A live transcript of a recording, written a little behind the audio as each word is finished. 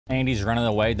Andy's running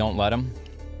away, don't let him.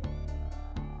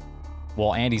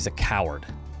 Well, Andy's a coward.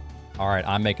 All right,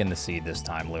 I'm making the seed this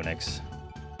time, Lunix.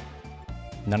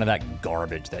 None of that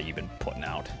garbage that you've been putting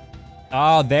out.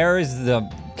 Oh, there is the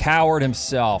coward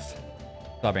himself.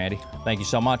 What's up, Andy? Thank you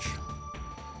so much.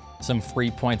 Some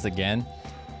free points again.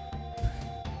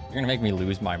 You're gonna make me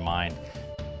lose my mind.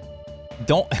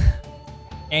 Don't...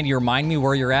 Andy, remind me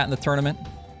where you're at in the tournament.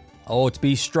 Oh, it's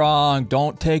be strong.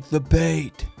 Don't take the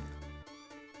bait.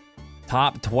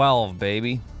 Top 12,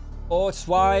 baby. Oh, it's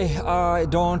why I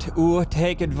don't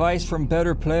take advice from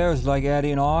better players like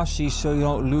Eddie and Aussie so you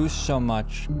don't lose so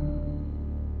much.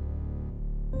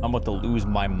 I'm about to lose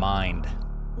my mind.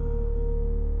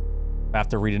 I have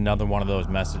to read another one of those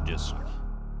messages.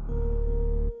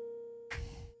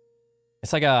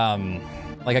 It's like a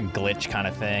glitch kind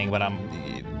of thing, but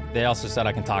they also said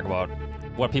I can talk about,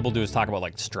 what people do is talk about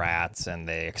like strats, and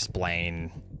they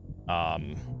explain how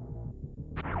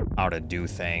to do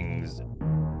things.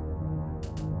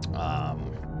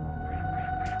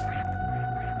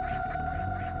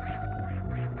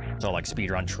 So like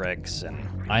speedrun tricks, and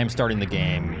I am starting the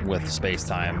game with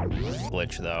space-time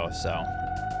glitch though, so.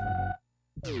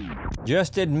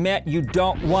 Just admit you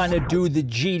don't want to do the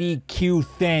GDQ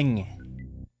thing.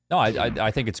 No,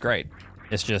 I think it's great.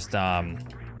 It's just, I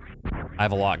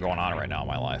have a lot going on right now in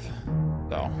my life.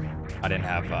 So, I didn't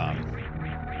have,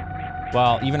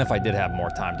 well, even if I did have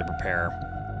more time to prepare,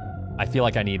 I feel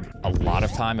like I need a lot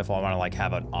of time if I want to like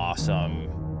have an awesome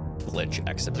glitch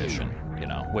exhibition, you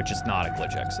know, which is not a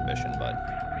glitch exhibition, but.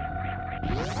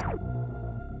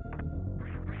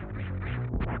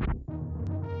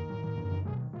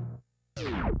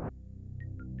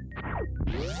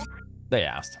 They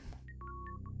asked.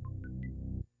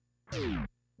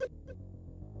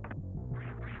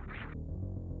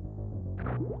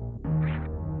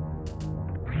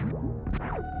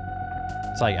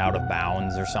 It's like out of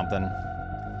bounds or something.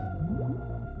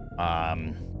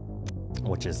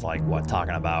 Which is like what,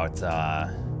 talking about like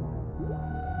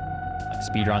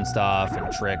speedrun stuff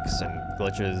and tricks and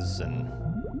glitches and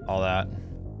all that.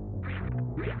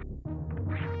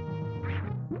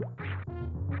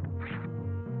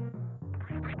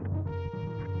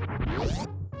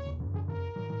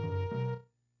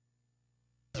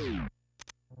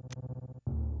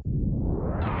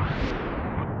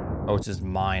 Oats's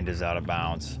mind is out of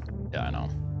bounds. Yeah, I know.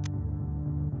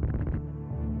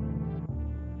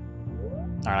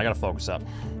 All right, I gotta focus up.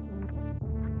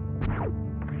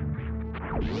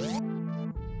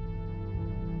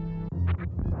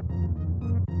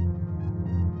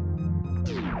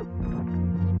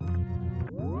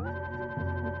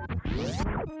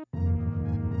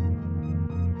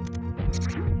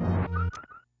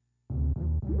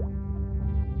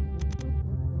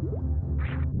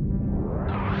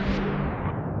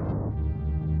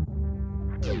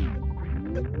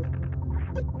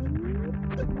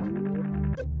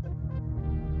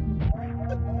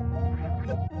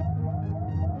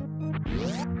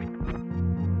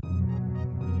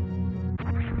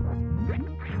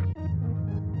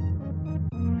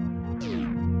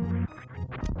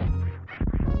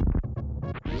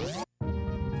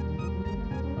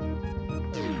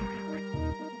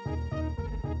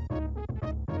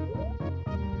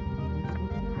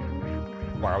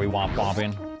 Why are we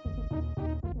womp-womping?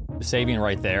 The saving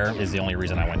right there is the only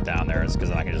reason I went down there, is because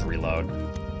then I can just reload.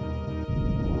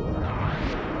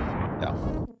 Yeah.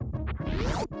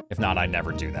 If not, I'd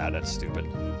never do that. That's stupid.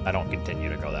 I don't continue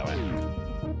to go that way.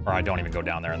 Or I don't even go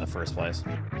down there in the first place.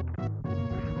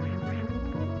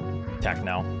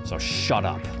 Techno, so shut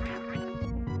up.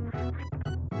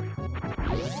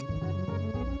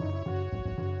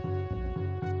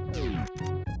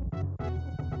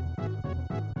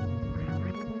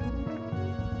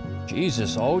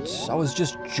 Jesus, Oats, I was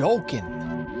just joking.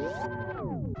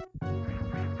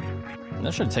 I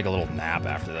should take a little nap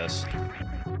after this.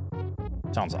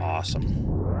 Sounds awesome.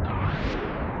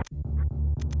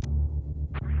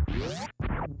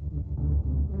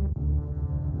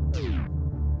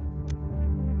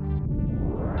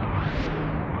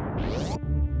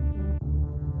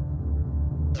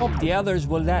 Hope the others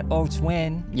will let Oats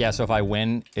win. Yeah, so if I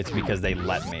win, it's because they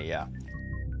let me, yeah.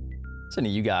 Listen to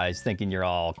you guys thinking you're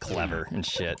all clever and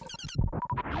shit.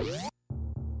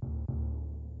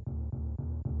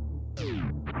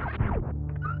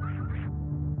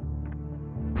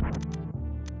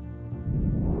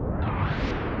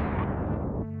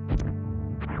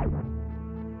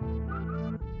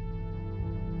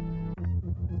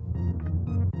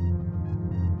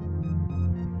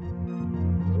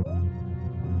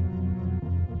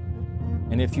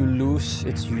 And if you lose,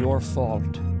 it's your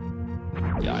fault.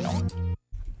 Yeah, I know.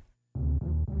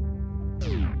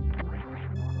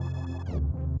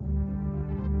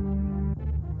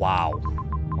 Wow.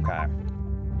 Okay.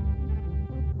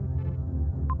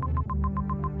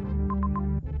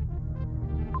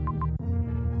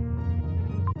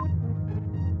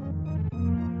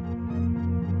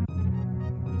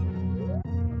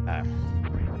 Okay.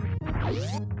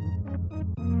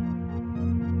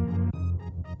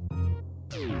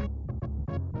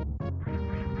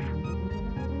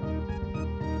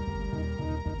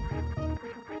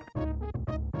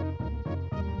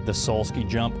 The Solski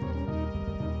jump.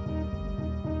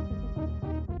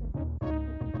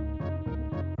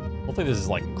 Hopefully this is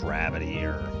like Gravity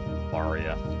or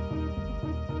Aria.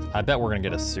 I bet we're gonna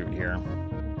get a suit here.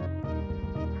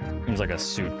 Seems like a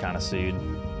suit kind of seed.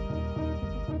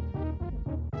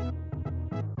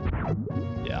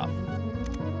 Yeah.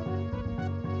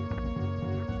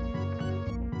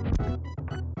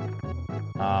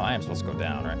 I am supposed to go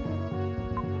down, right?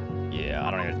 Yeah,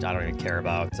 I don't even care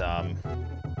about.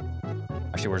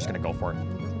 Actually, we're just gonna go for it.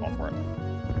 We're going for it.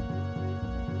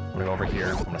 I'm gonna go over here.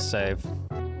 I'm gonna save.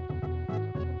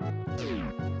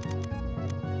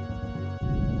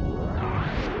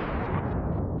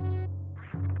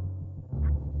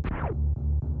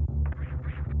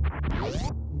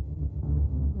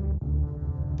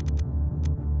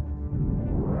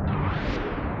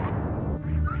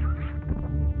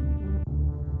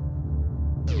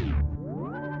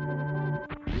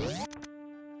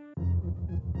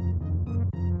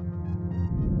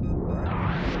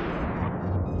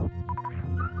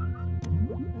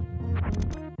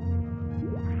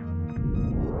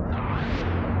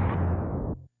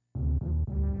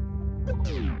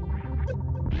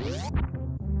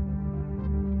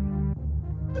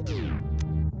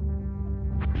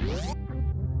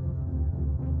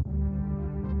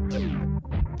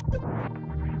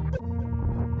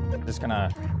 Just gonna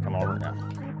come over now.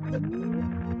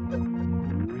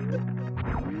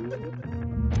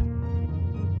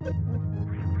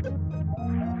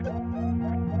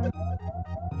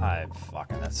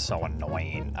 Fucking, that's so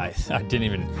annoying. I didn't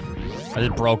even, I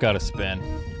just broke out a spin.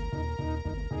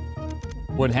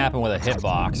 Wouldn't happen with a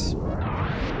hitbox.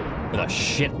 With a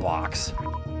shit box.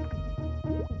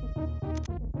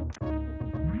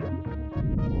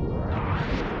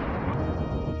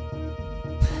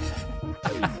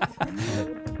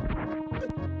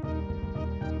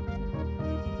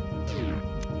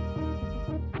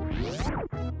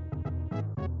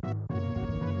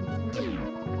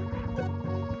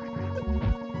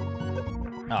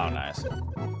 Oh, nice.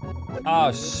 Oh,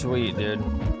 sweet, dude.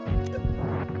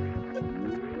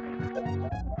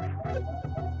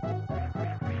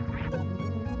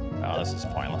 Oh, this is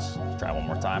pointless. Let's try one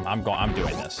more time. I'm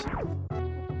doing this.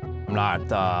 I'm not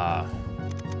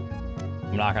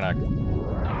gonna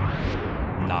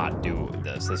not do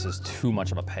this. This is too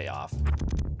much of a payoff.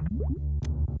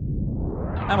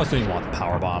 I almost don't even want the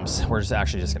power bombs. We're just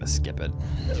actually just gonna skip it.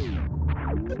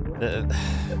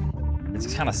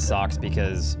 It kind of sucks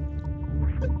because,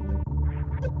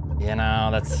 you know,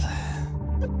 that's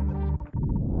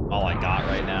all I got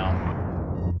right now.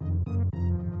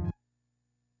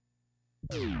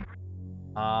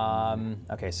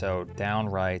 Okay, so down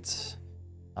right,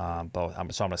 both. So I'm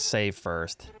gonna save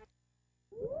first.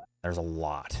 There's a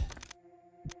lot.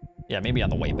 Yeah, maybe on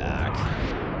the way back.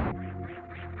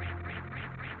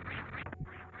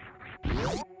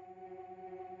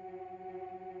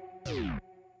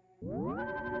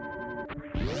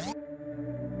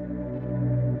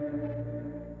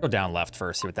 Go down left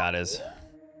first, see what that is.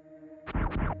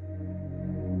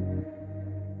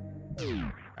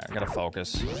 Alright, I gotta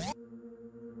focus.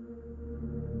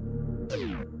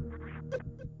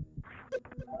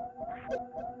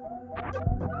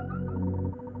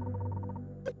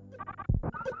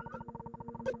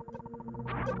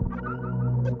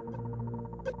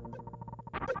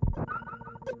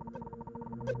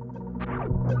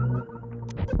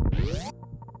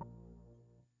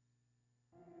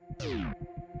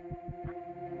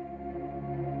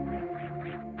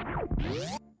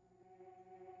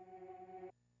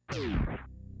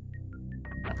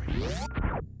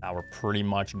 Now we're pretty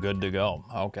much good to go.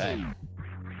 Okay.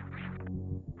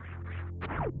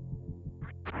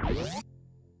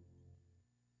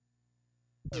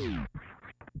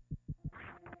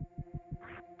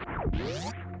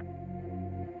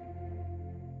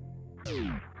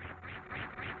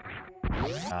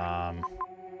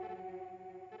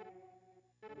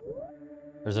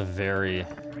 There's a very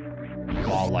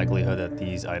small likelihood that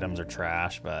these items are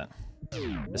trash, but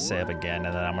just save again,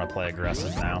 and then I'm gonna play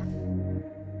aggressive now.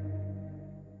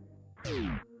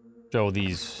 Show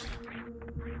these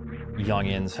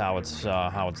youngins how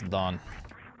it's done.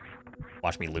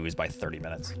 Watch me lose by 30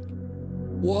 minutes.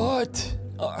 What?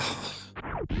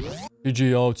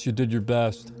 GG Oats, you did your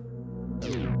best.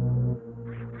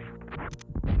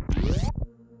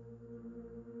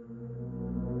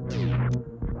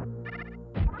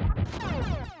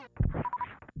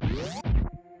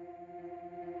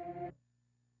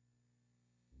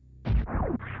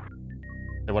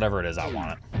 Whatever it is, I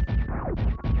want it.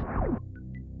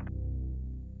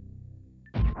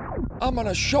 I'm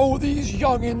gonna show these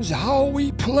youngins how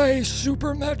we play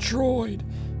Super Metroid.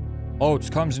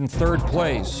 Oats comes in 3rd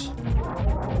place.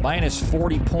 Minus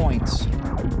 40 points.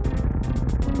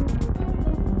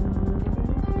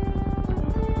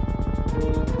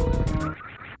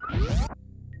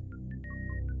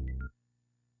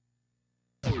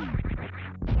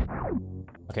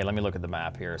 Okay, let me look at the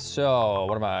map here. So,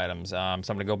 what are my items? So I'm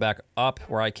gonna go back up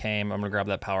where I came. I'm gonna grab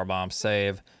that power bomb,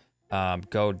 save.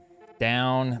 Go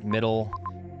down, middle,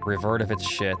 revert if it's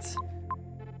shit.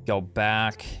 Go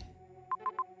back.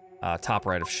 Top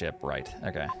right of ship, right,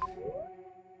 okay.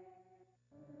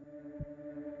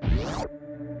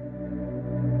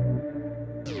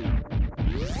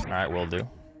 All right, will do.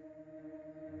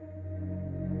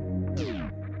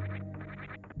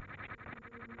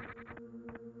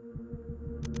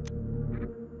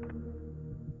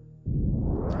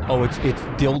 Oh, it's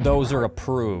Dildozer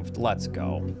approved. Let's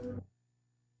go.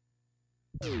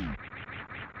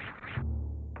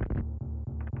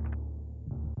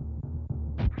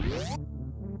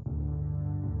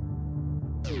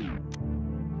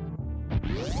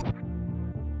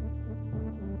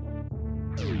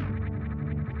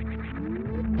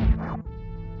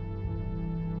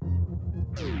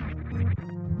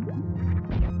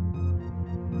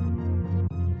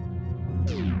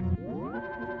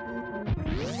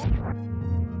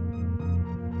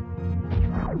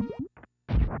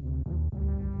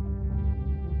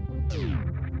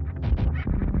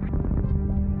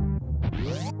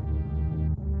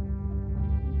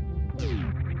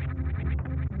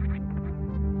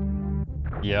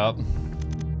 Yep.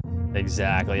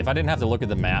 Exactly. If I didn't have to look at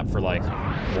the map for like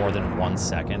more than 1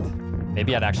 second,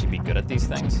 maybe I'd actually be good at these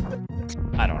things.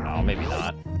 I don't know, maybe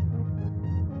not.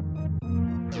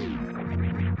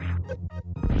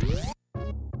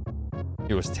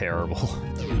 It was terrible.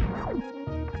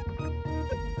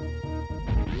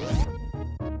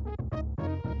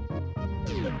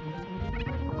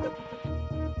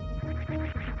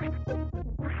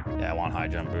 Yeah, I want high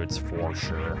jump boots for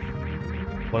sure.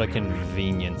 What a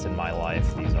convenience in my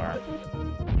life these are.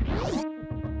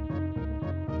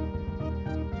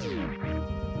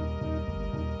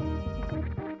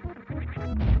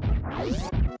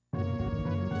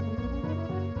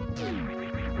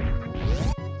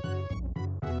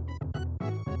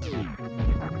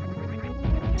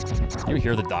 You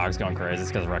hear the dogs going crazy.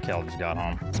 It's because Raquel just got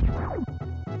home.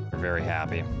 They're very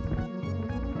happy.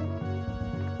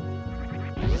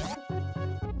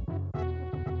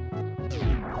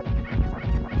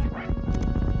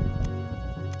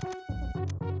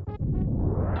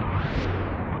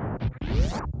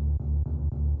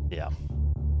 Yeah.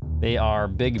 They are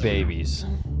big babies.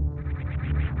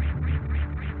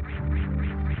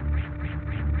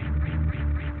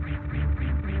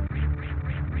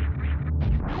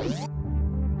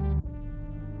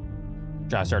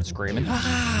 Trying to start screaming.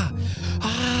 Ah!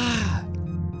 Ah!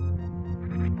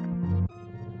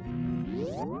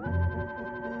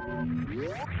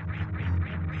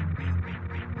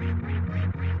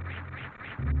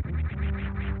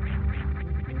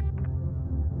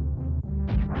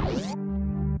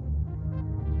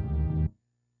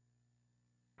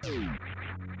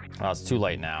 Well, it's too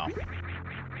late now.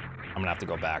 I'm gonna have to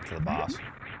go back to the boss.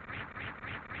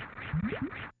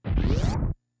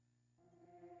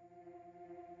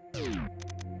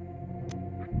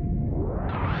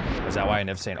 Is that why I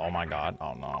never saying, oh my god?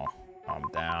 Oh no. I'm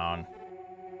down.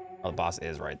 Oh, the boss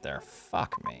is right there.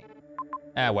 Fuck me.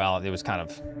 Eh, well, it was kind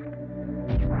of...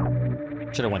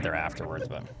 Should have went there afterwards,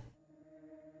 but...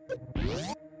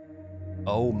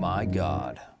 Oh my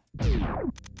god.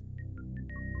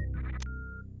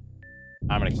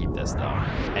 I'm gonna keep this, though.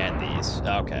 And these.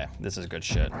 Okay, this is good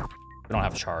shit. We don't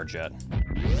have charge yet.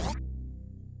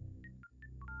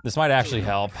 This might actually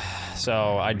help.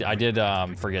 So, I did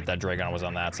forget that Dragon was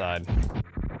on that side.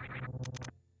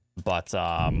 But,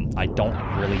 I don't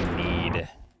really need...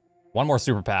 One more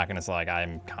super pack and it's like,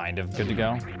 I'm kind of good to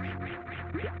go.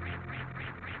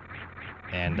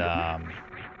 And,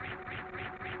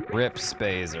 Rip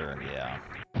Spazer, yeah.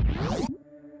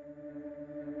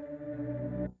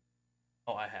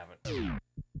 Oh, I haven't.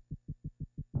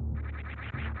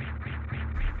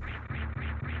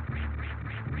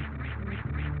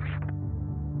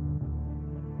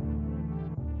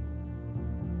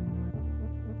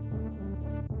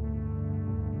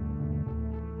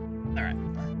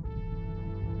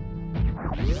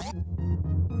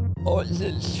 Oh,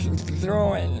 it's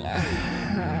throwing.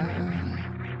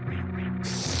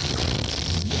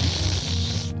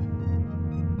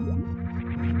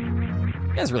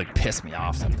 You guys really piss me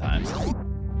off sometimes.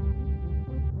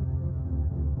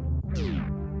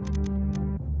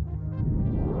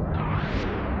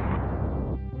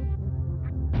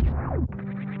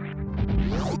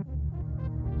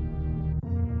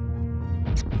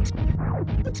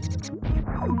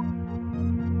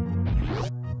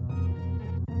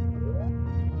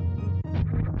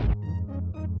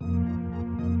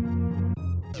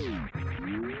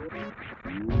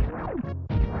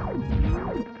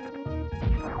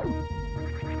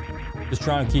 Just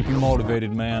trying to keep you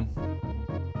motivated, man.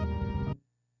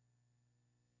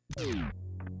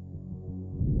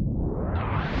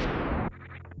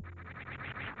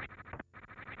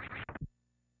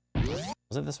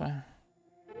 Was it this way?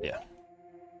 Yeah.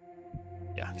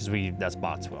 Yeah, because that's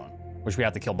bot swoon. Which we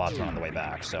have to kill bot swoon on the way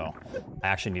back, so I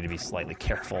actually need to be slightly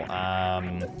careful.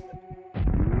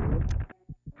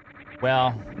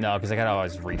 Well, no, because I gotta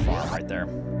always refarm right there.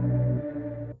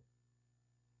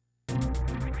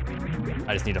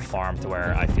 I just need to farm to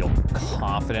where I feel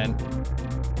confident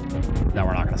that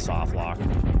we're not gonna soft lock.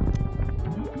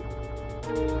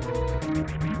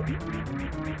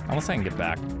 Unless I can get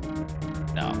back.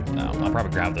 No, I'll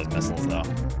probably grab those missiles though.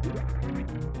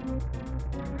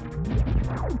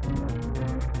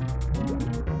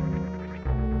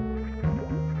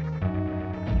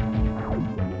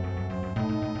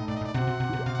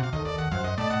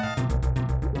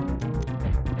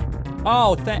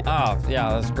 Oh, yeah,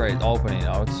 that's great. Opening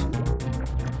notes.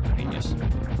 Genius.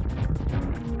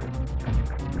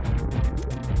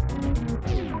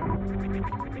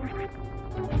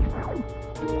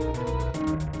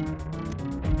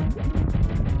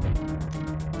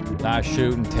 Nice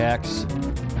shooting, Tex.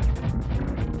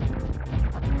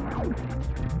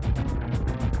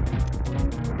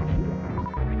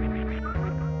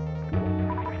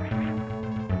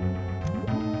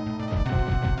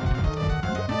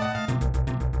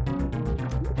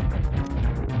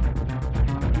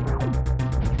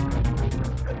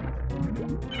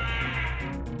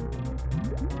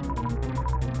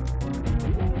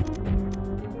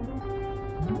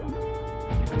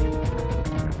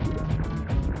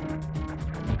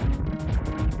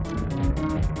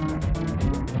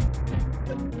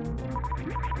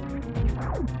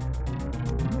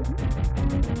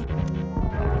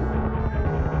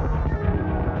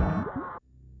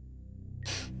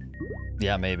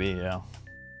 Yeah, maybe, yeah.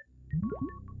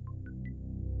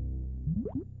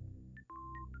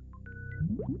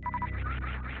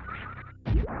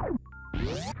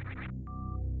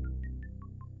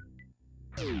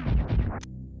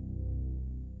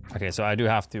 Okay, so I do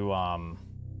have to,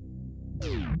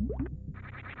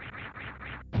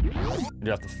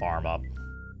 farm up.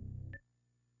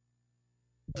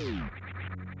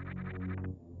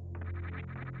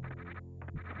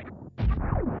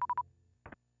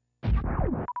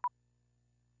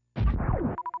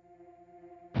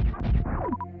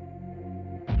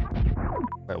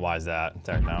 Wait, why is that?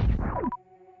 There, no.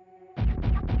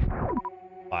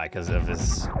 Why? Because of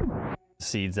his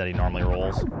seeds that he normally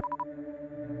rolls?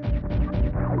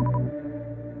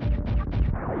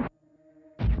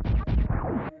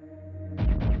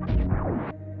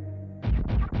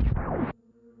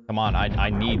 Come on, I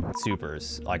need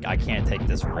supers. Like, I can't take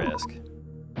this risk.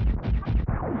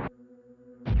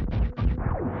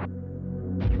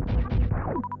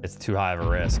 It's too high of a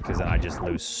risk, because then I just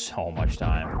lose so much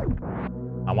time.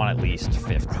 I want at least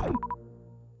 50.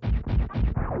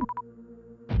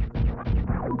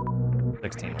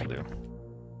 16 will do.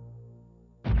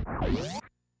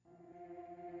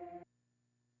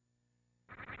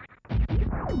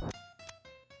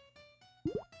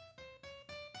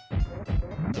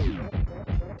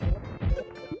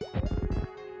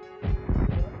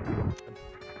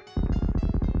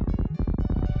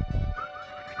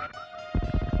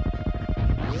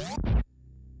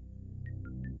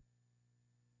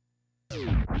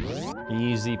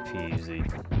 Easy peasy.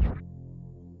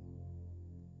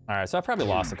 All right, so I probably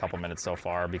lost a couple minutes so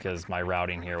far because my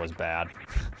routing here was bad.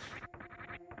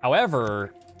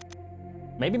 However,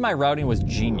 maybe my routing was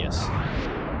genius,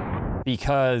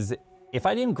 because if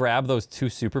I didn't grab those 2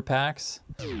 super packs,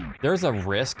 there's a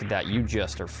risk that you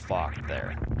just are fucked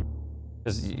there.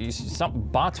 Because some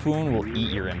bot swoon will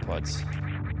eat your inputs.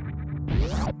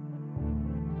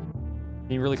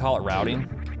 Can you really call it routing?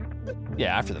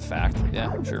 Yeah, after the fact.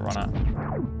 Yeah, sure, why not?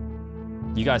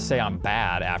 You guys say I'm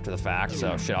bad after the fact,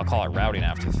 so shit, I'll call it routing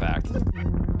after the fact.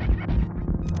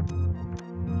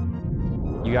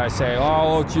 You guys say,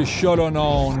 oh, you shoulda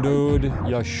known, dude.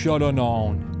 You shoulda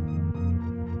known.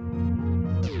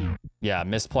 Yeah,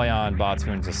 misplay on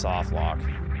Botswoon's a soft lock.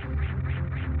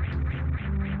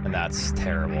 And that's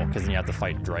terrible, because then you have to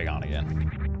fight Dragon again.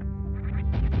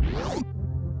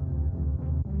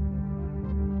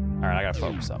 Alright, I gotta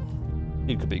focus up.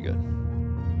 It could be good.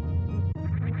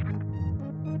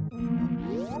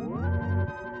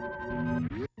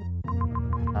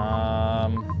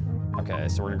 Okay,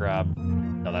 so we're gonna grab...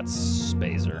 No, that's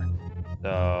Spazer.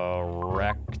 So,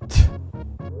 wrecked...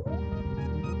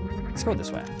 Let's go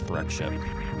this way, for wrecked ship.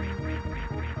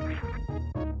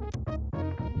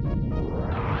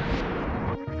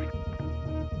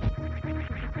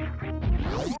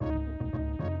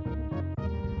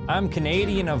 I'm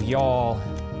Canadian of y'all.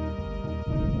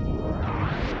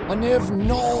 And if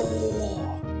no.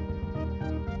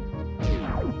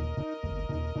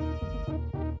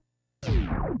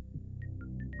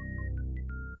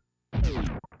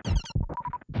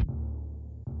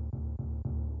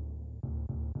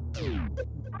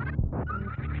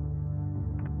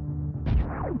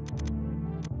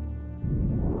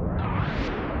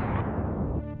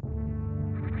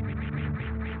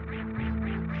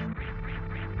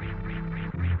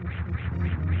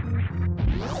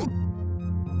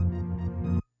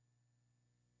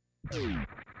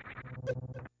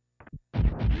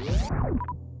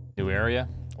 New area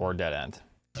or dead end?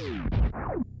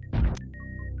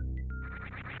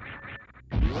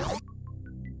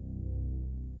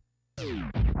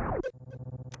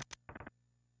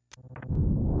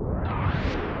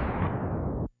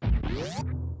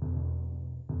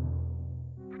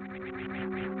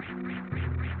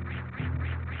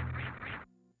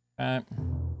 Okay.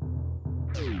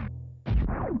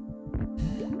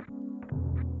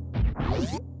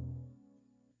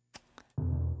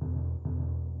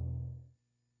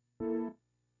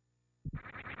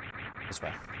 This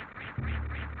way.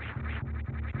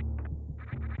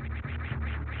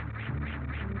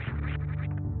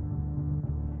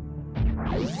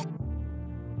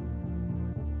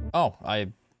 Oh, I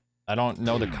don't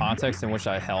know the context in which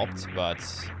I helped, but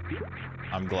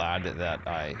I'm glad that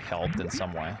I helped in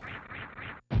some way.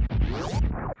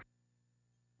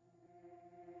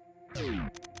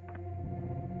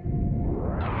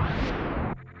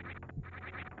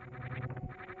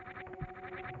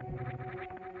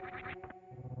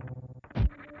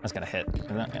 That's gonna hit,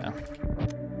 isn't it? Yeah.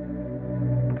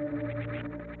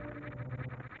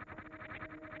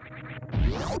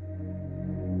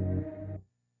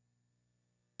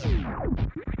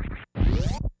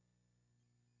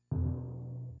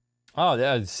 Oh,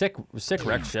 yeah, sick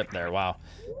wrecked ship there. Wow. All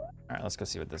right, let's go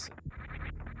see what this is.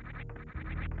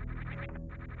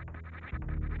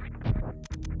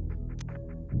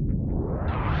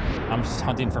 I'm just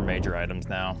hunting for major items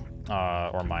now,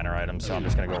 or minor items, so I'm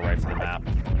just gonna go right for the map.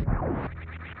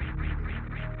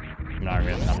 I'm not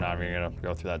even gonna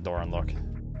go through that door and look.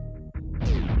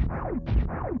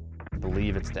 I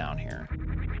believe it's down here.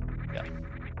 Yeah.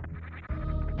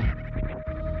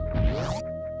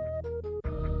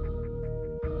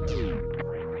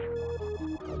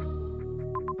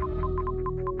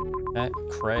 Okay,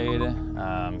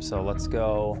 Kraid. So let's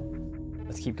go.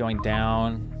 Let's keep going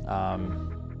down.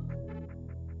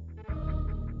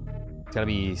 It's gotta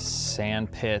be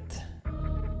sandpit.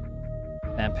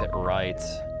 Sandpit right.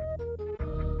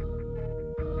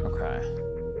 Okay.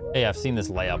 Hey, I've seen this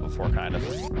layout before, kind of.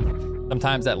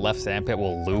 Sometimes that left sandpit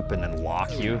will loop and then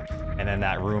lock you, and then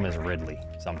that room is Ridley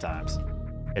sometimes.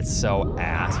 It's so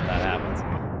ass when that happens.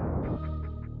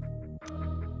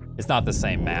 It's not the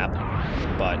same map,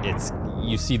 but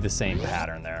you see the same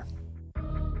pattern there.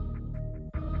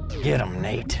 Get him,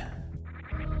 Nate.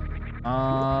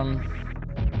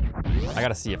 I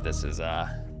gotta see if this is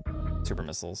super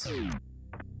missiles.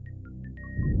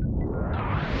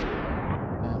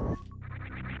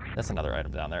 That's another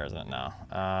item down there, isn't it? No.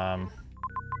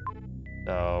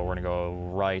 So we're gonna go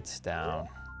right down.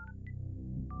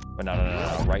 But no.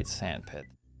 Right sandpit.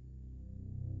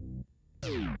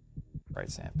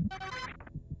 Right sandpit.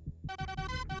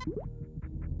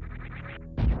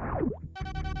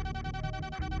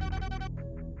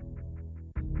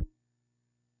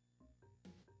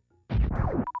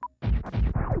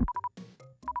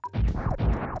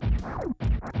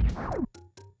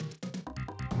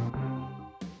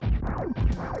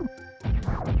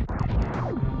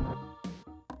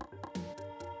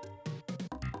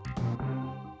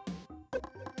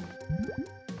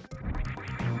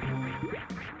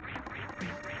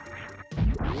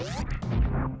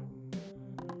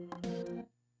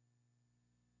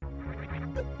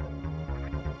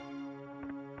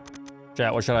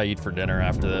 Chat, what should I eat for dinner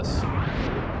after this?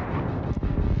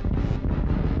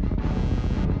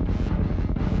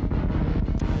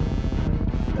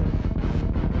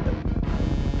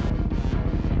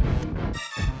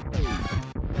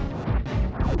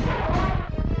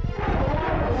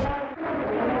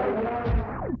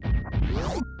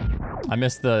 I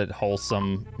missed the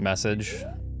wholesome message,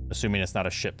 assuming it's not a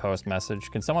shitpost message.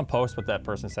 Can someone post what that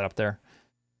person said up there?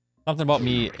 Something about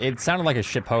me, it sounded like a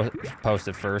shitpost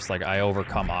at first, like I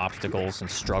overcome obstacles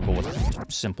and struggle with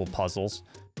simple puzzles.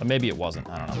 But maybe it wasn't,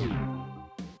 I don't know.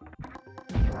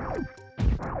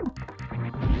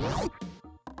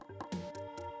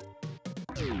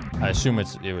 I assume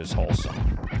it was wholesome.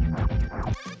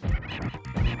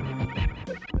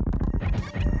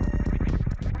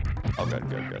 Oh,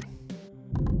 good.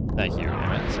 Thank you,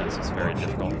 Emmett, since it's very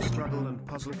difficult. You struggle and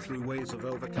puzzle through ways of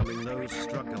overcoming those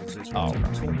struggles is what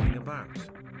I'm talking about.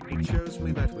 It shows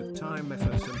me that with time,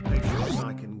 effort, and patience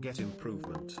I can get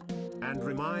improvement. And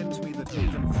reminds me that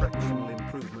even fractional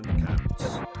improvement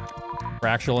counts.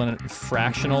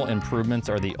 Fractional improvements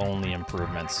are the only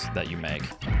improvements that you make.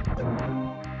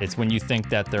 It's when you think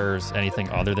that there's anything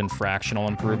other than fractional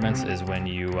improvements is when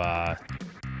you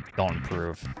don't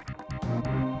improve.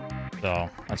 So,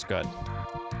 that's good.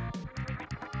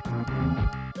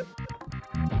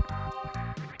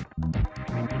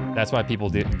 That's why people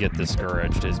get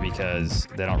discouraged, is because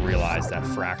they don't realize that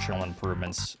fractional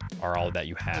improvements are all that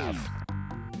you have.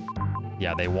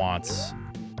 Yeah, they want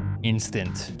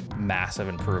instant, massive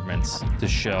improvements to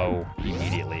show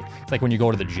immediately. It's like when you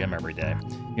go to the gym every day.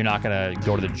 You're not gonna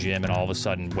go to the gym and all of a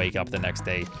sudden wake up the next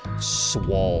day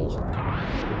swole,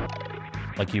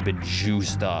 like you've been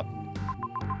juiced up.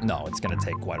 No, it's gonna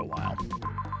take quite a while.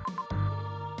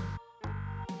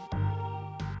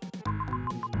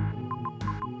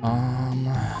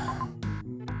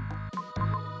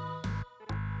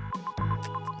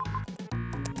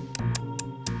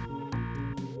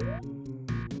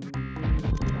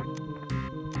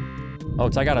 Oh,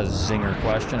 I got a zinger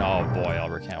question. Oh boy,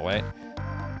 Albert, can't wait.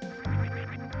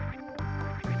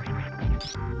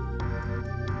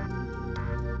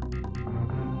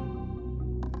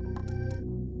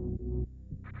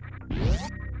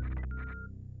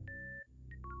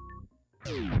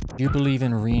 Do you believe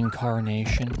in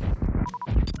reincarnation?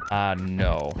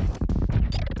 No.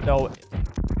 So,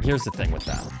 here's the thing with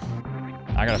that.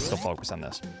 I gotta still focus on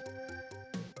this.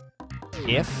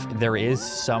 If there is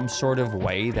some sort of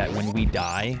way that when we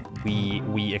die,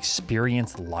 we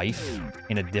experience life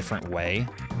in a different way,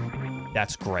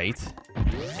 that's great.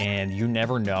 And you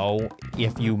never know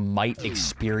if you might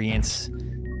experience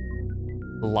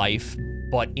life,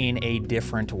 but in a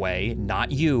different way.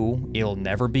 Not you, it'll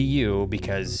never be you,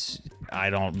 because I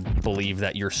don't believe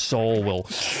that your soul will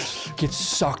get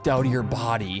sucked out of your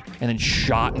body and then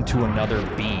shot into another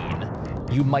being.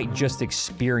 You might just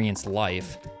experience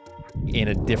life in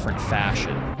a different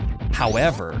fashion.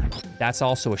 However, that's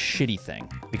also a shitty thing,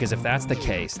 because if that's the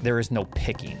case, there is no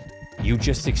picking. You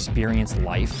just experience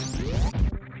life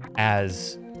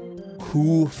as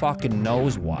who fucking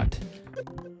knows what,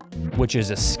 which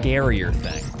is a scarier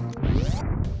thing.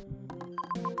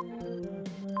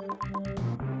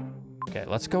 Okay,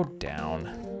 let's go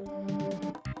down.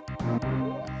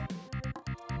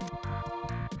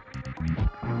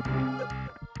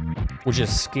 Which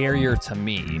is scarier to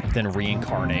me than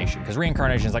reincarnation. Because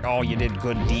reincarnation is like, oh, you did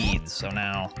good deeds, so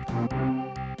now,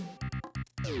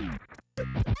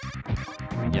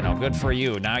 you know, good for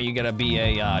you. Now you gotta be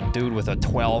a dude with a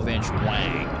 12-inch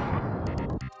wang.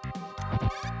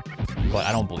 But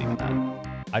I don't believe in that.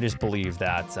 I just believe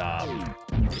that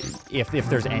if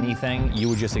there's anything, you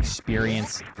would just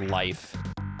experience life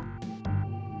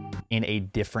in a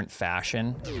different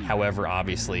fashion. However,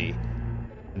 obviously,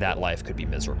 that life could be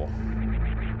miserable.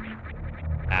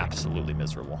 Absolutely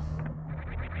miserable.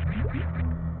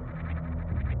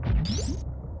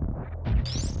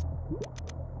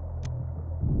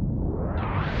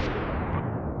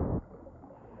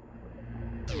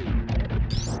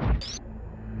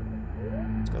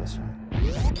 Let's go this way.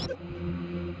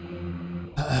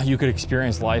 You could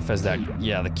experience life as that,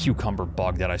 yeah, the cucumber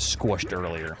bug that I squished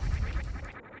earlier.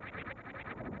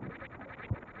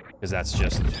 Because that's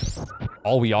just,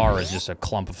 all we are is just a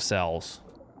clump of cells.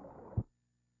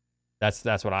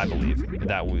 That's what I believe.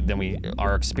 That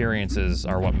our experiences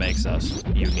are what makes us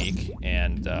unique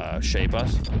and shape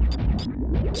us.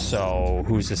 So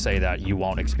who's to say that you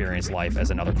won't experience life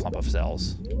as another clump of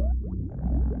cells?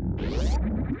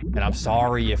 And I'm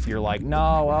sorry if you're like,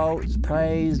 no, oh,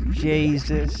 praise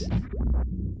Jesus.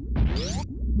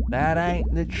 That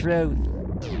ain't the truth.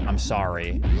 I'm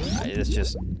sorry. It's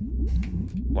just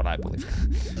what I believe.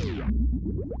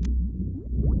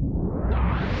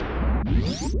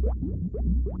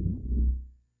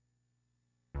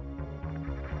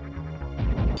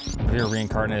 If you're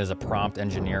reincarnated as a prompt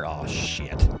engineer, oh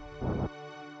shit.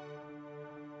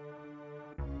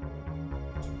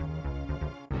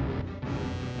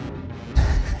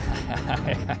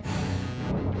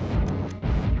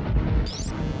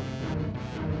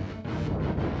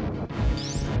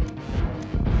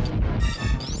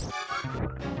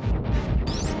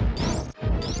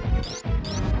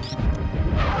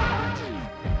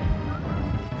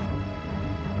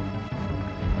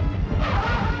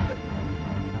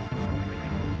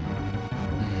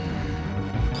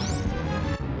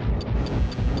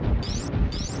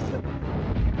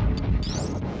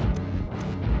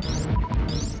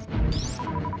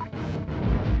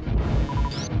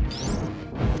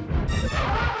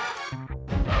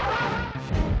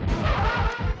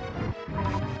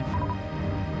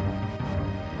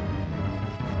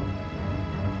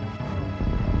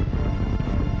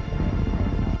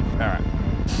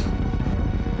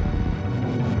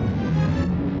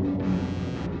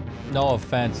 No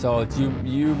offense, so it's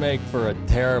you make for a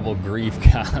terrible grief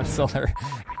counselor.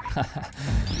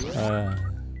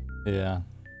 Yeah.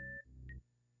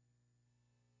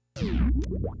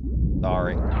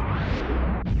 Sorry.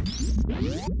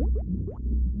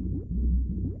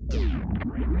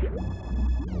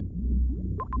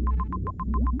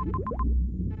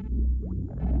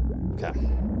 Okay.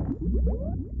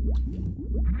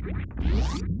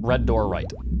 Red door right.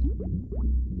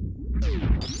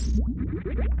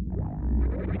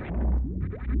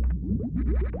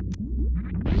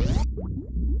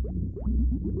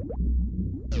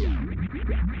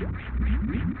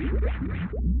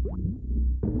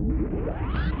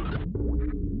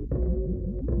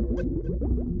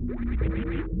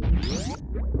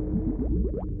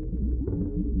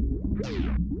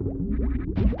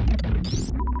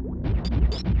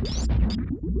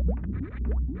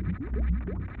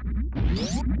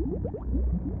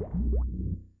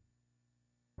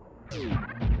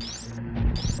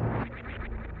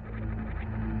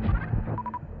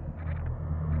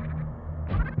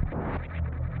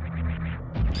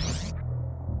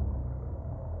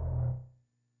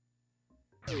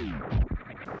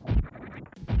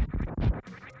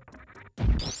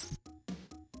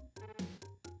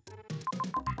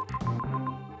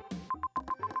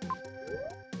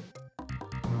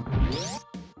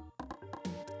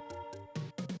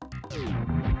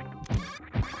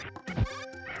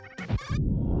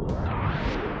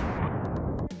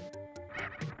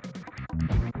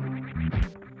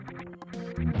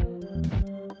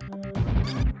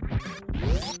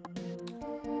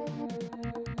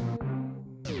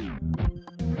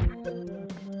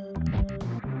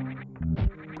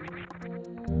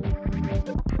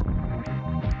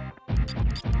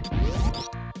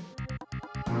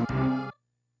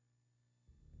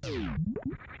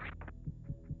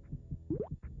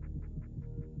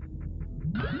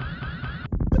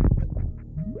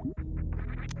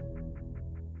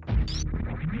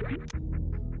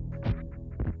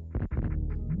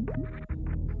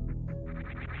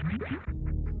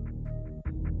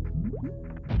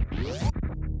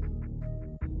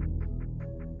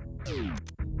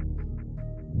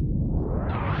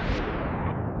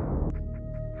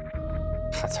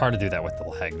 It's hard to do that with the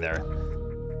leg there.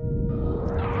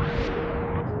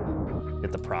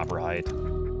 Get the proper height.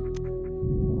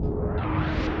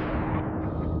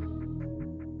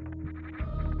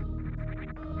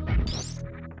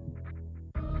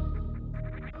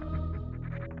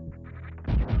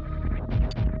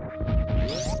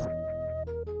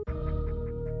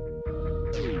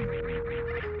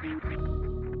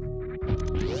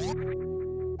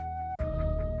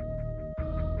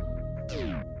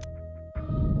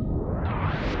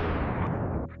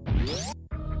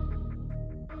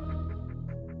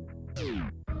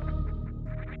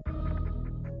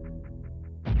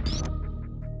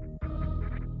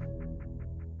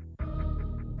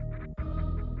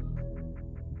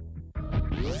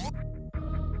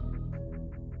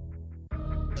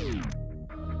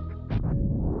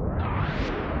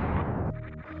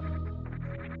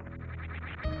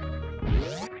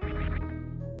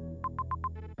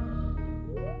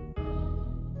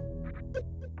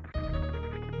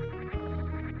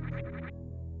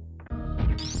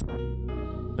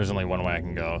 There's only one way I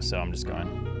can go, so I'm just going.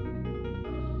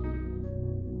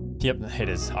 Yep, it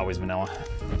is always vanilla.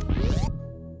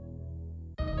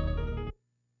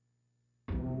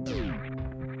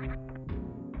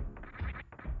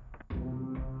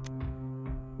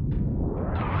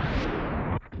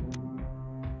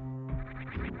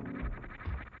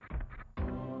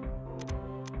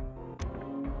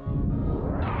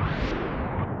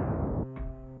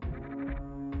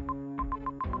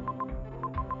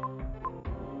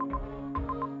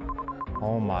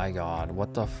 Oh my god,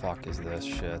 what the fuck is this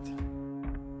shit?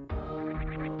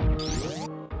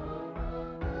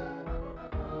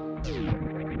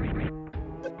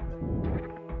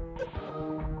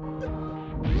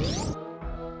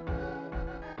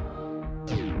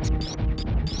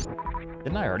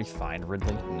 Didn't I already find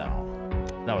Ridley? No.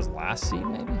 That was last seed,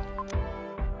 maybe?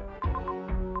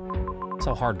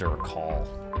 So hard to recall.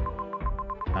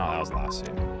 Oh, that was last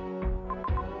seed.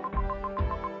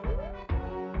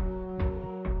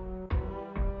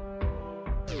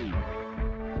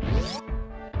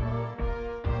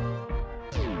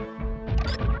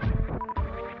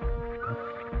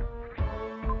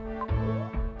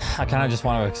 I kind of just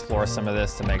want to explore some of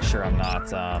this to make sure I'm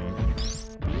not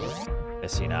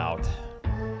missing out.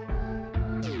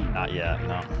 Not yet,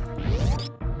 no.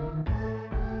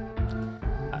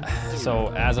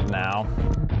 So as of now,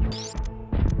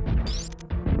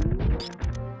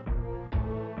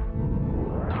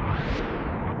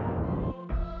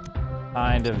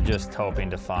 Kind of just hoping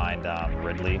to find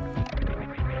Ridley,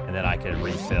 and then I could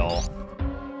refill,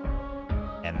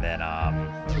 and then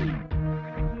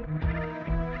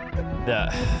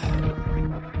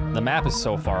the map is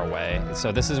so far away,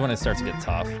 so this is when it starts to get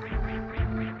tough.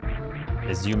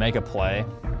 Is you make a play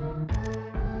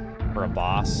for a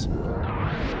boss,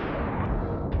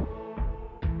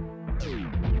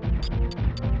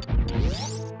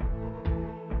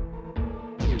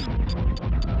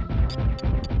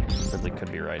 Ridley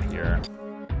could be right here.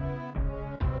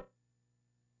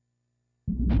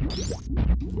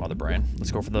 Mother brain.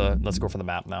 Let's go for the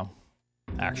map now.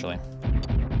 Actually.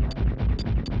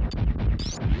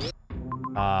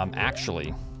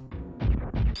 Actually,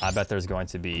 I bet there's going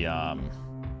to be a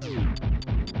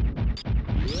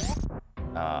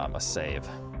save.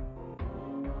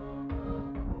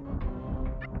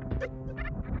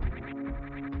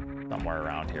 Somewhere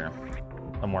around here.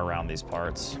 Somewhere around these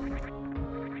parts.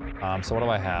 So what do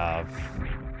I have?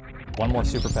 One more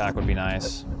super pack would be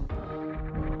nice.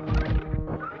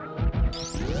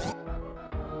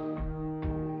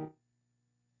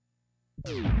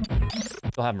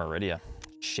 Still have Meridia.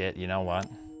 Shit, you know what?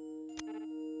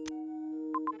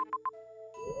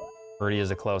 Meridia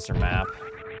is a closer map.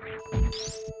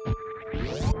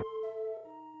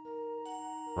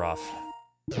 Rough.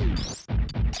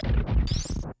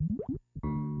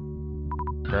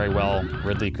 Very well,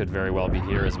 Ridley could very well be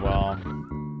here as well.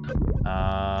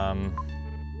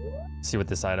 See what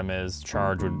this item is.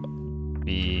 Charge would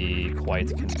be quite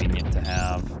convenient to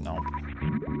have. No,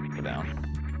 go down.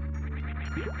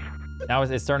 Now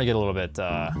it's starting to get a little bit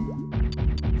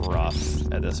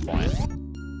rough at this point.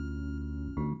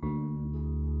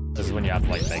 This is when you have to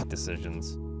like make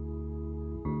decisions.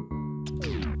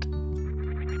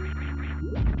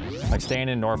 Like staying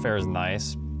in Norfair is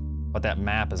nice, but that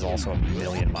map is also a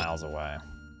million miles away.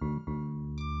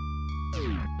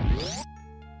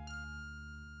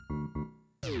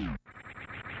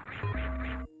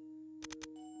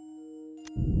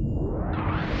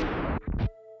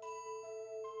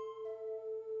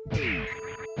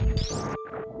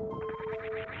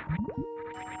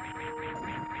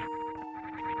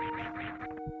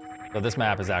 So this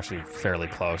map is actually fairly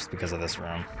close because of this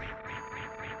room.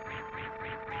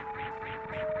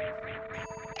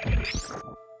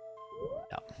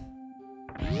 Yeah.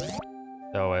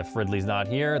 So if Ridley's not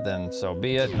here, then so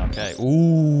be it. Okay.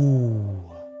 Ooh.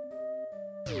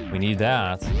 We need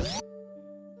that.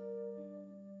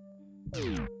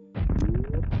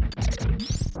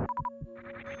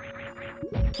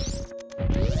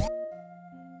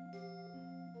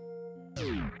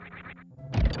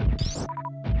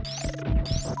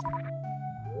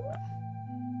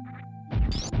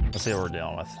 Let's see what we're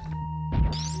dealing with.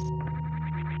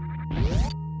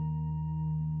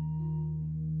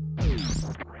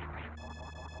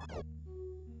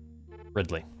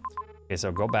 Ridley. Okay,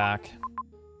 so go back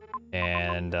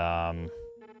and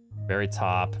very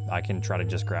top, I can try to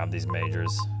just grab these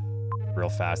majors real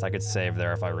fast. I could save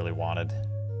there if I really wanted.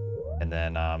 And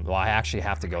then, well, I actually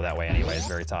have to go that way anyways,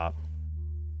 very top.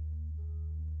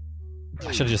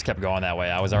 I should have just kept going that way.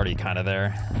 I was already kind of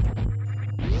there.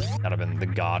 That'd have been the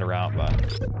god route,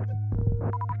 but...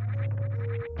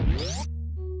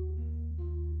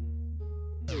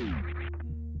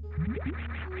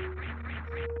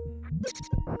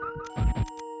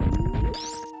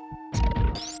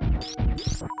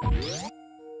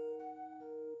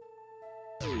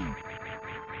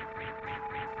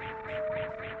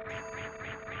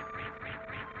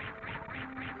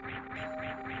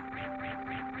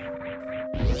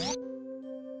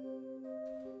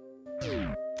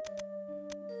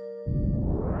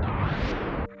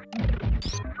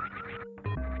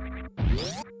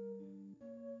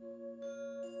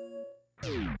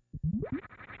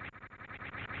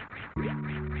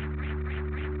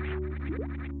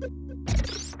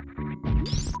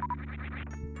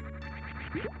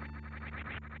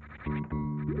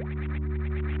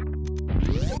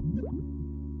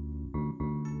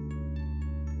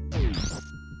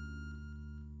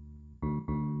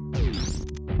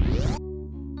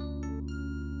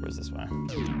 Where's this way? I'm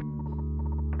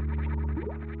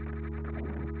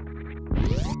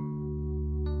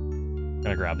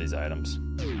gonna grab these items.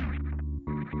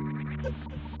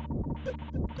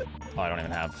 Oh, I don't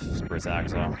even have super attack,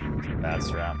 so bad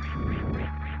strap.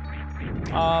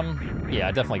 Yeah,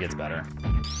 it definitely gets better.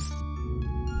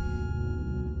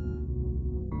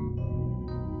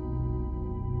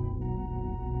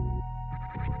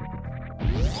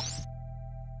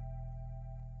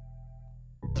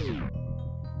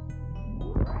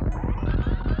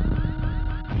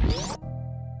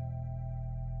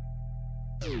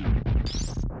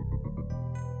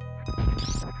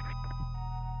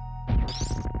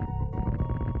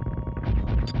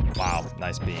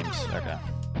 ice beams. Okay.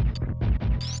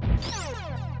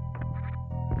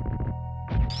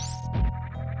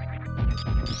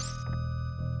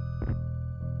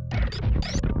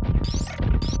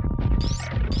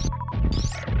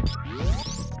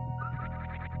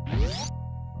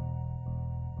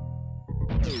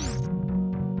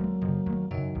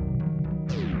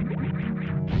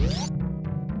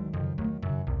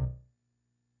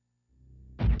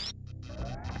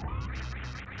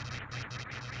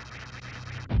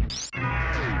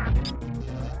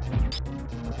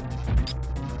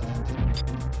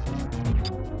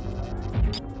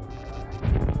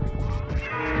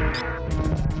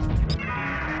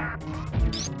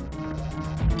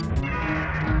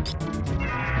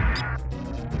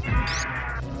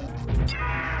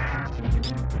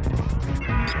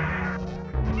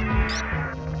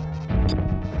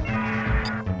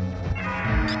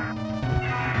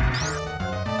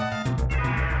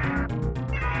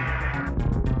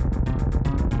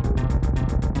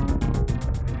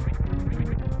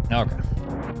 Okay.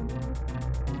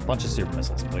 Bunch of super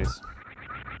missiles, please.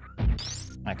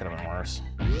 That could have been worse.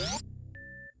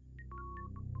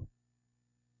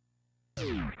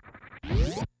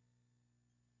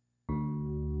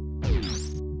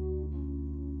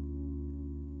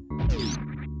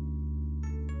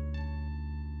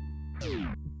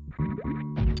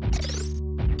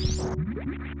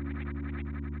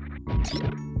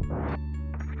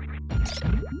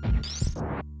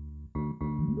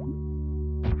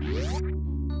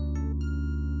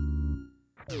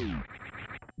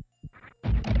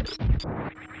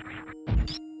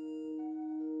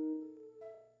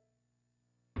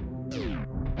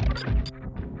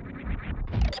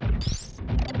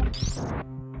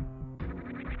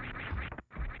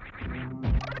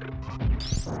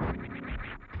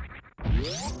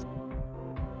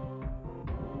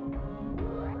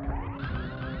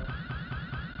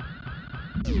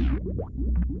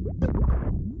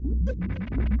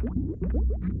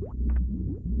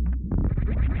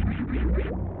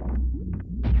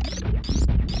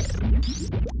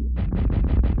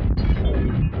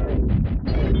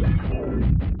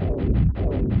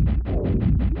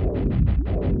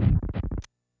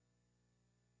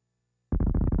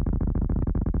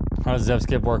 How does Zeb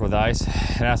skip work with ice? It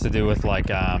has to do with like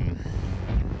you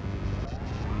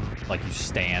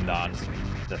stand on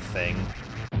the thing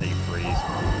that you freeze.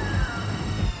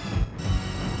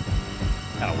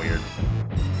 Kind of weird.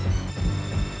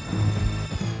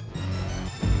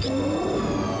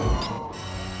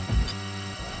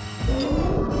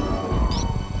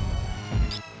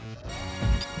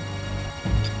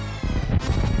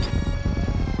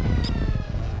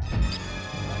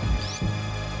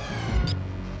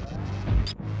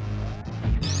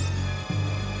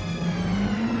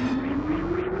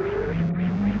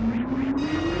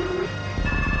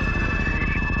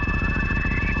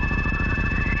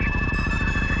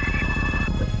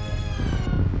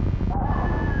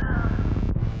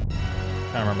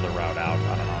 I don't remember the route out.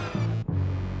 I don't know.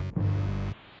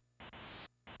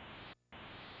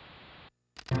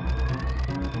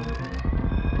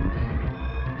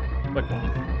 Quick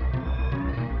one.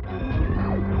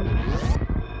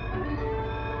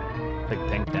 Big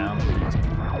pink down.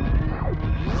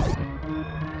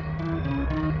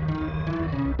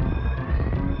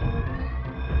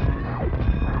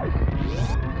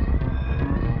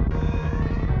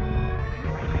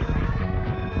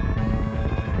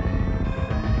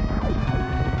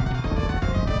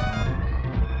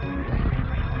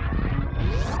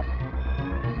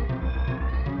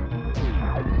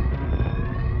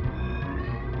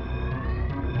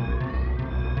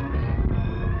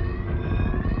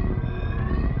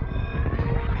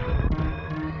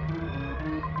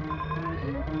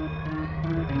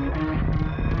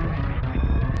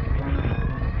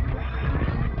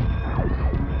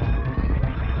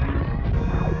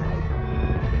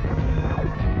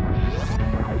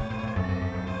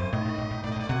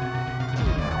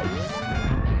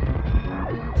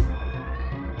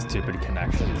 Stupid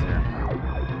connections here.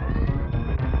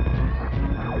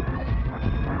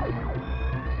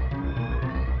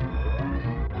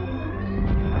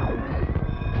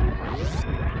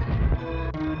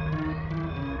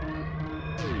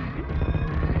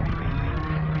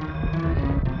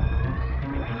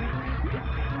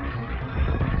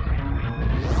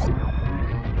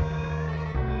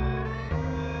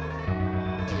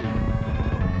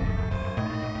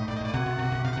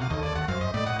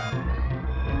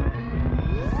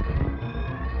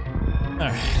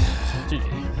 Alright, GG.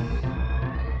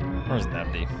 Where's the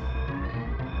empty?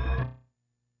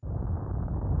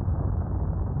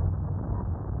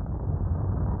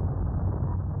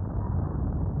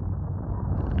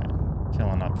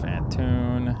 Jump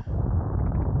Fantoon.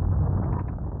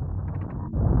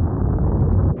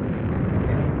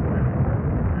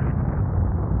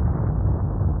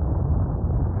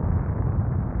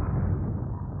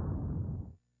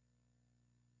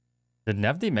 Did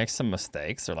Nevdi make some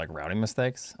mistakes or like routing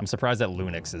mistakes? I'm surprised that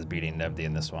Lunix is beating Nevdi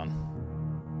in this one.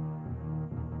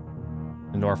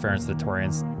 The Norfairens, the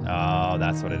Torians. Oh,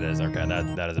 that's what it is. Okay,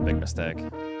 that is a big mistake.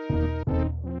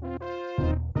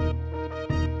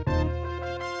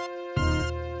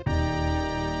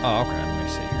 Oh, okay. Let me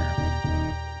see here.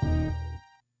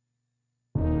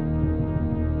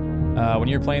 When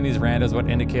you're playing these randos, what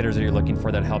indicators are you looking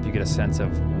for that help you get a sense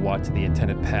of what the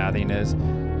intended pathing is?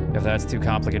 If that's too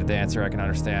complicated to answer, I can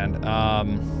understand.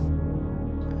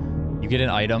 You get an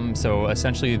item, so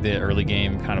essentially the early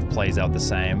game kind of plays out the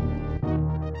same.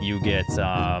 You get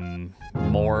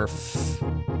morph,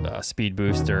 speed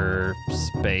booster,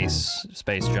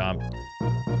 space jump,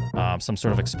 some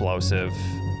sort of explosive,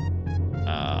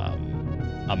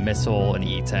 a missile, an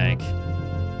E-tank.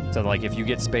 So like if you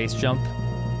get space jump,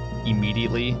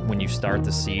 immediately when you start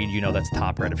the seed, you know that's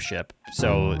top right of ship.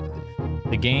 So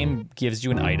the game gives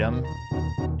you an item,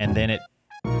 and then it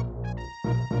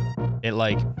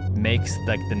like makes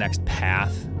like the next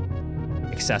path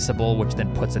accessible, which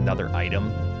then puts another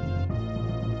item.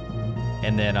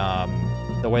 And then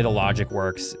the way the logic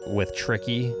works with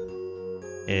Tricky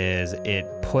is it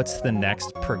puts the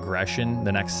next progression,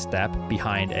 the next step,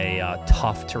 behind a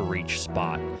tough to reach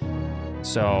spot.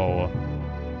 So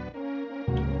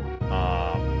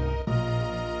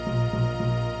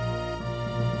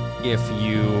if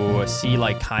you see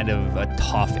like kind of a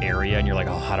tough area and you're like,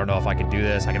 oh, I don't know if I can do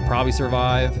this, I can probably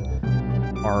survive,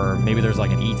 or maybe there's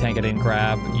like an E-tank I didn't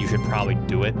grab, you should probably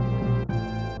do it,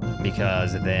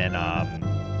 because then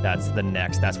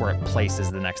that's where it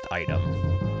places the next item,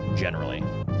 generally.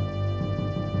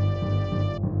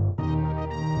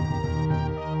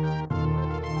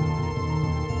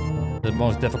 The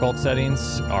most difficult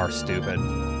settings are stupid.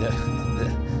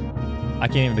 I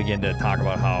can't even begin to talk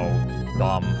about how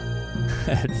dumb.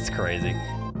 It's crazy.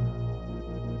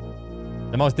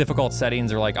 The most difficult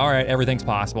settings are like, all right, everything's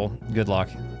possible. Good luck.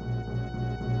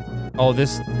 Oh,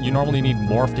 you normally need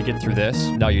morph to get through this.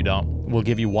 No, you don't. We'll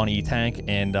give you one E-tank,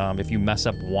 and if you mess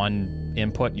up one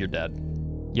input, you're dead.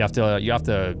 You have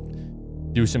to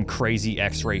do some crazy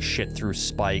X-ray shit through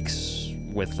spikes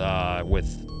with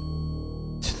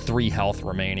 3 health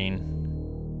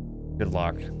remaining. Good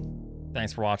luck.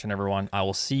 Thanks for watching, everyone. I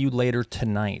will see you later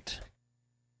tonight.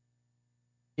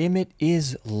 Emmett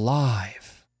is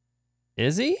live.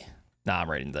 Is he? Nah, I'm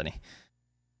rating Denny.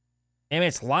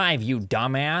 Emmett's live, you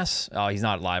dumbass. Oh, he's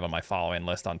not live on my following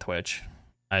list on Twitch.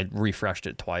 I refreshed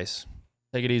it twice.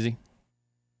 Take it easy.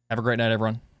 Have a great night,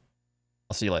 everyone.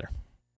 I'll see you later.